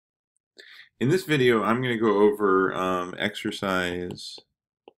In this video, I'm going to go over exercise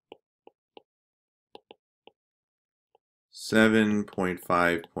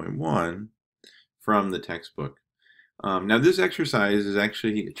 7.5.1 from the textbook. Now, this exercise is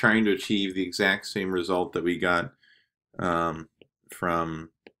actually trying to achieve the exact same result that we got from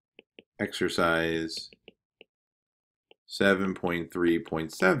exercise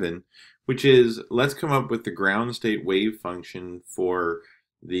 7.3.7, which is let's come up with the ground state wave function for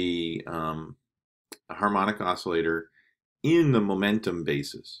the harmonic oscillator in the momentum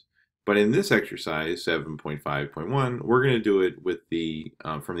basis. But in this exercise, 7.5.1, we're going to do it with the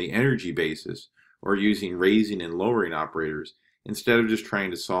from the energy basis, or using raising and lowering operators, instead of just trying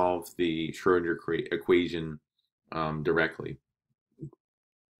to solve the Schrodinger equation directly.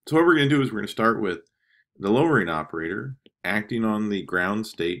 So what we're going to do is we're going to start with the lowering operator acting on the ground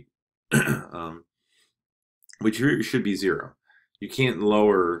state, which should be 0. You can't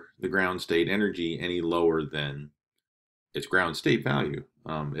lower the ground state energy any lower than its ground state value.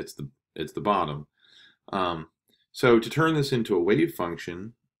 It's the bottom. So to turn this into a wave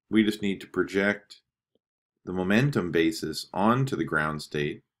function, we just need to project the momentum basis onto the ground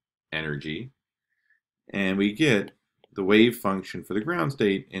state energy, and we get the wave function for the ground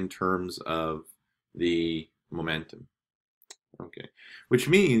state in terms of the momentum. Okay, which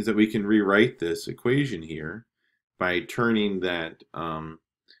means that we can rewrite this equation here by turning that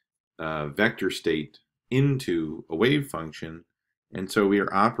vector state into a wave function. And so we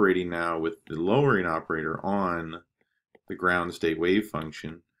are operating now with the lowering operator on the ground state wave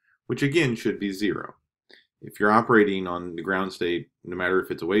function, which again should be 0. If you're operating on the ground state, no matter if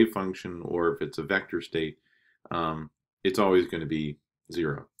it's a wave function or if it's a vector state, it's always going to be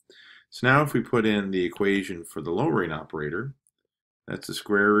 0. So now if we put in the equation for the lowering operator, that's the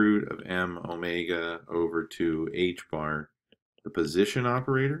square root of m omega over 2 h bar, the position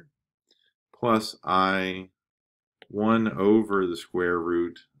operator, plus I 1 over the square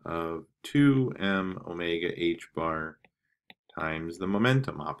root of 2m omega h bar times the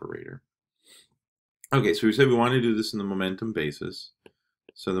momentum operator. Okay, so we said we want to do this in the momentum basis.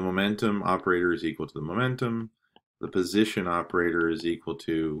 So the momentum operator is equal to the momentum. The position operator is equal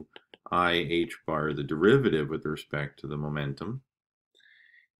to I h bar, the derivative with respect to the momentum.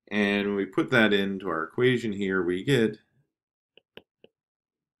 And when we put that into our equation here, we get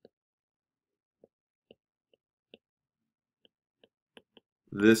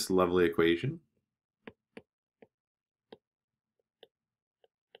this lovely equation.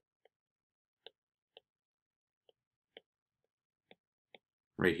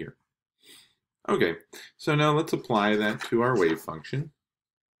 Right here. Okay, so now let's apply that to our wave function.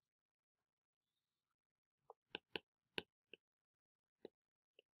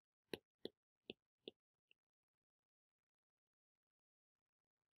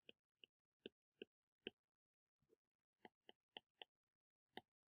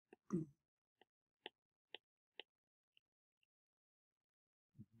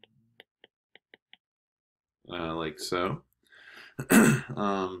 Like so.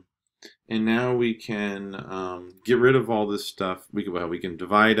 And now we can get rid of all this stuff. We can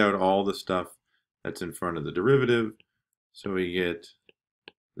divide out all the stuff that's in front of the derivative. So we get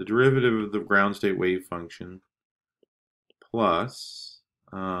the derivative of the ground state wave function plus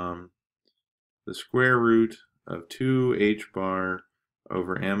the square root of 2h bar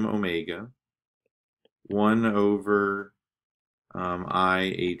over m omega, 1 over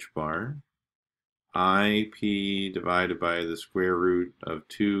I h bar, IP divided by the square root of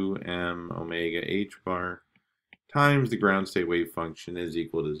 2m omega h bar times the ground state wave function is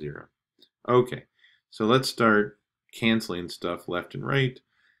equal to 0. Okay, so let's start canceling stuff left and right.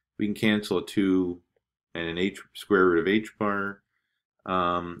 We can cancel a 2 and an h square root of h bar.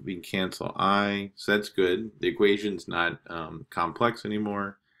 We can cancel I, so that's good. The equation's not complex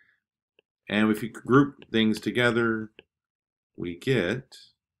anymore. And if we group things together, we get,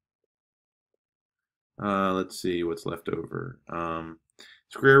 let's see what's left over.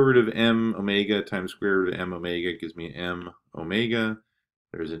 Square root of m omega times square root of m omega gives me m omega.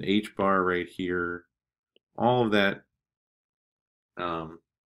 There's an h bar right here. All of that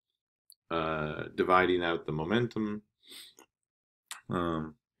dividing out the momentum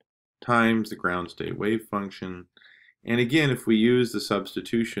times the ground state wave function. And again, if we use the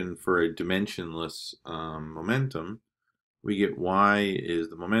substitution for a dimensionless momentum, we get y is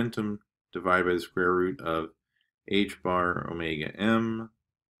the momentum divided by the square root of h bar omega m,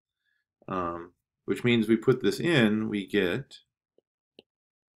 which means we put this in, we get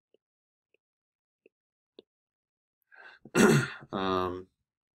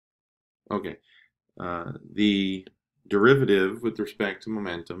okay, the derivative with respect to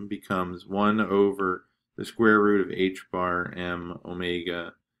momentum becomes 1 over the square root of h bar m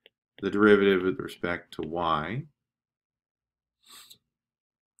omega, the derivative with respect to y.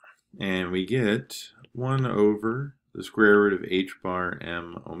 And we get 1 over the square root of h bar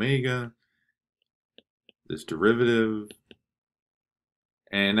m omega, this derivative.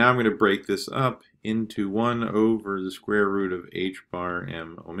 And now I'm going to break this up into 1 over the square root of h bar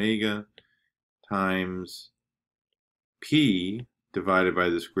m omega times p divided by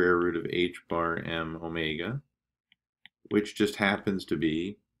the square root of h bar m omega, which just happens to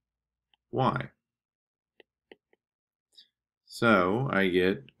be y. So I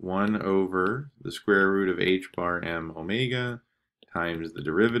get 1 over the square root of h bar m omega times the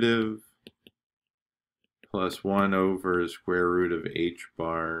derivative plus 1 over the square root of h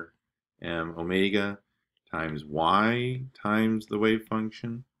bar m omega times y times the wave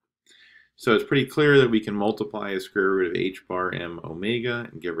function. So it's pretty clear that we can multiply a square root of h bar m omega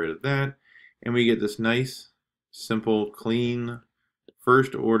and get rid of that, and we get this nice, simple, clean,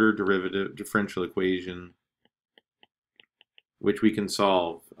 first order derivative differential equation, which we can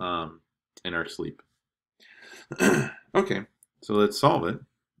solve in our sleep. Okay, so let's solve it.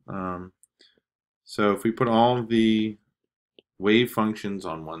 So if we put all of the wave functions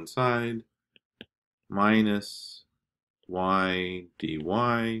on one side, minus y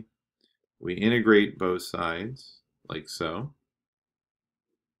dy, we integrate both sides like so,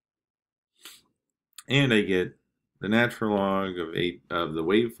 and I get the natural log of the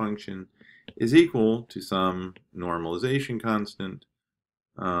wave function is equal to some normalization constant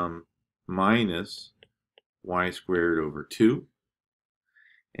minus y squared over 2.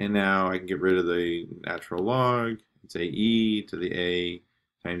 And now I can get rid of the natural log and say e to the a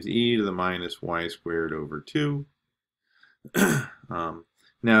times e to the minus y squared over 2.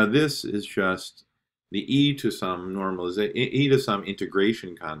 Now this is just the e to some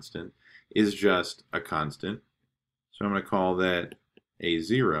integration constant is just a constant. So I'm going to call that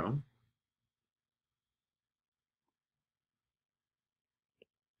a0.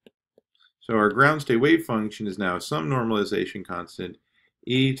 So our ground state wave function is now some normalization constant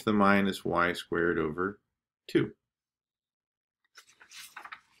e to the minus y squared over 2.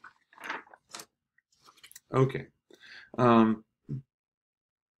 Okay.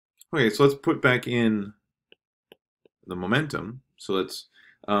 Okay, so let's put back in the momentum. So let's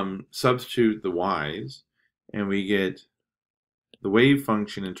substitute the y's, and we get the wave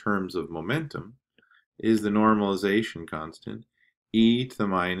function in terms of momentum is the normalization constant e to the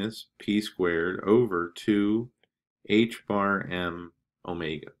minus p squared over 2 h bar m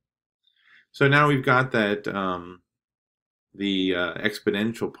omega. So now we've got that the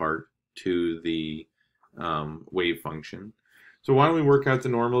exponential part to the wave function. So why don't we work out the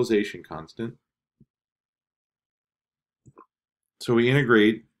normalization constant? So we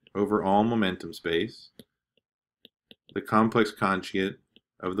integrate over all momentum space the complex conjugate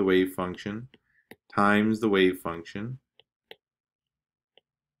of the wave function times the wave function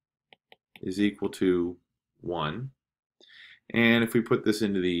is equal to 1. And if we put this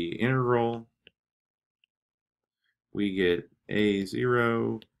into the integral, we get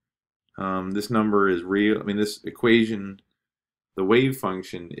a0. This number is real. I mean, this equation, the wave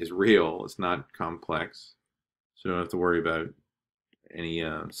function is real. It's not complex. So you don't have to worry about any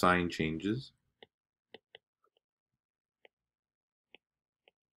sign changes.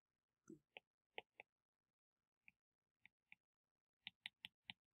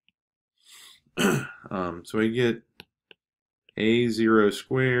 So I get a0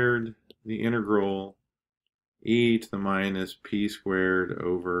 squared, the integral e to the minus p squared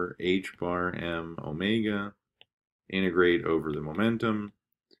over h bar m omega, integrate over the momentum,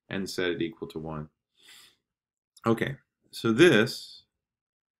 and set it equal to 1. Okay, so this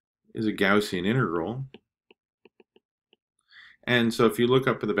is a Gaussian integral. And so if you look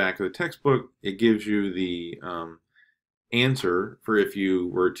up at the back of the textbook, it gives you the answer for if you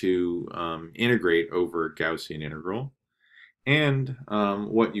were to integrate over a Gaussian integral. And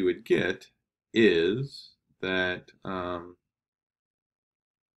what you would get is that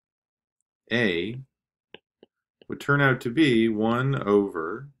A would turn out to be 1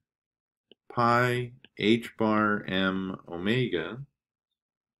 over pi h bar m omega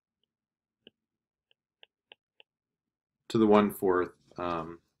to the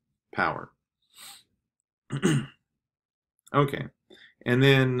 1/4 power. Okay, and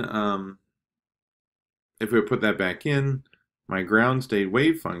then if we put that back in, my ground state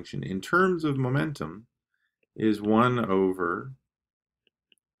wave function in terms of momentum is 1 over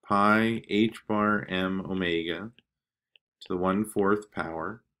pi h bar m omega to the 1/4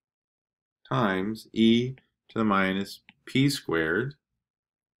 power times e to the minus p squared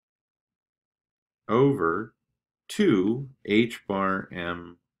over 2 h bar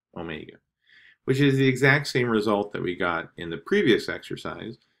m omega, which is the exact same result that we got in the previous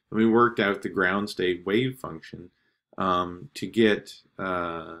exercise when we worked out the ground state wave function to get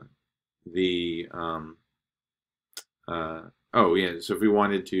oh yeah, so if we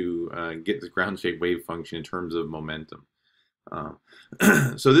wanted to get the ground state wave function in terms of momentum.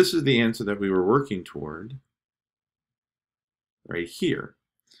 So this is the answer that we were working toward right here.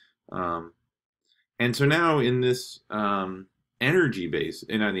 And so now in this energy base,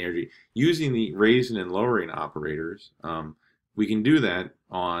 not the energy, using the raising and lowering operators, we can do that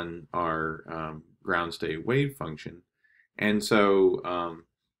on our ground state wave function. And so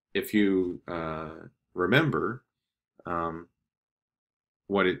if you remember,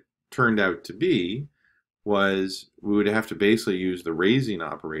 what it turned out to be was we would have to basically use the raising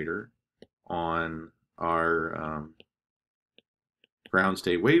operator on our ground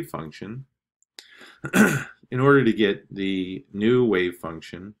state wave function in order to get the new wave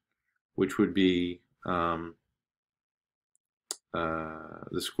function, which would be the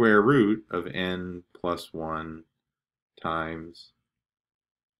square root of n plus 1 times,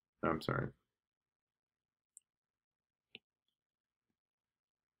 I'm sorry.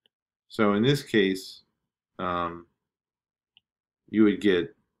 So in this case, you would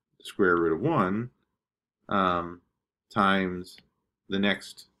get the square root of 1 times the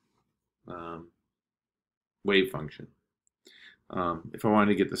next wave function. If I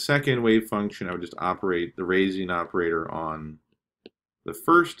wanted to get the second wave function, I would just operate the raising operator on the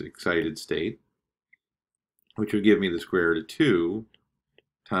first excited state, which would give me the square root of 2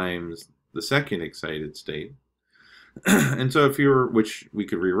 times the second excited state. And so if you were, which we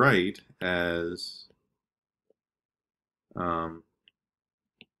could rewrite as the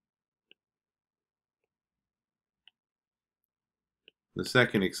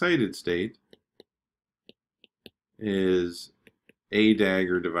second excited state is a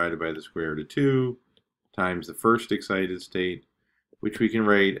dagger divided by the square root of 2 times the first excited state, which we can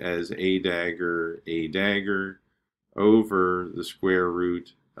write as a dagger over the square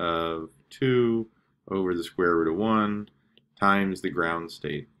root of 2 over the square root of 1 times the ground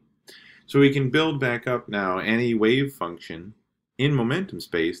state. So we can build back up now any wave function in momentum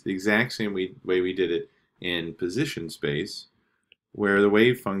space the exact same way we did it in position space, where the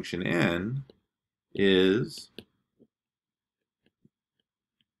wave function n is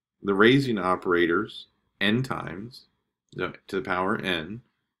the raising operators n times to the power n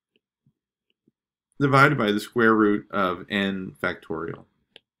divided by the square root of n factorial.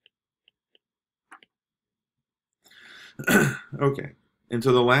 Okay, and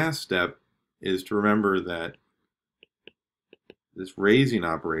so the last step is to remember that this raising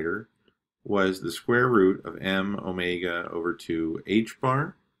operator was the square root of m omega over 2 h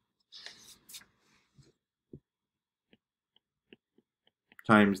bar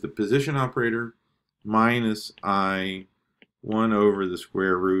times the position operator minus I 1 over the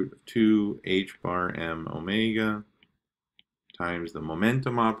square root of 2 h bar m omega times the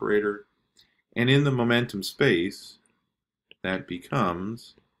momentum operator. And in the momentum space, that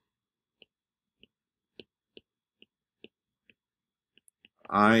becomes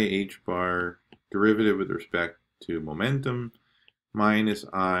I h bar derivative with respect to momentum minus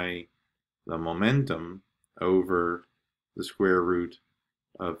I the momentum over the square root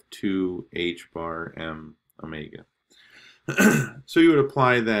of 2 h bar m omega. So you would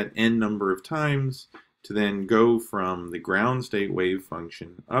apply that n number of times to then go from the ground state wave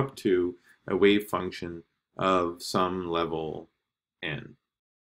function up to a wave function of some level n.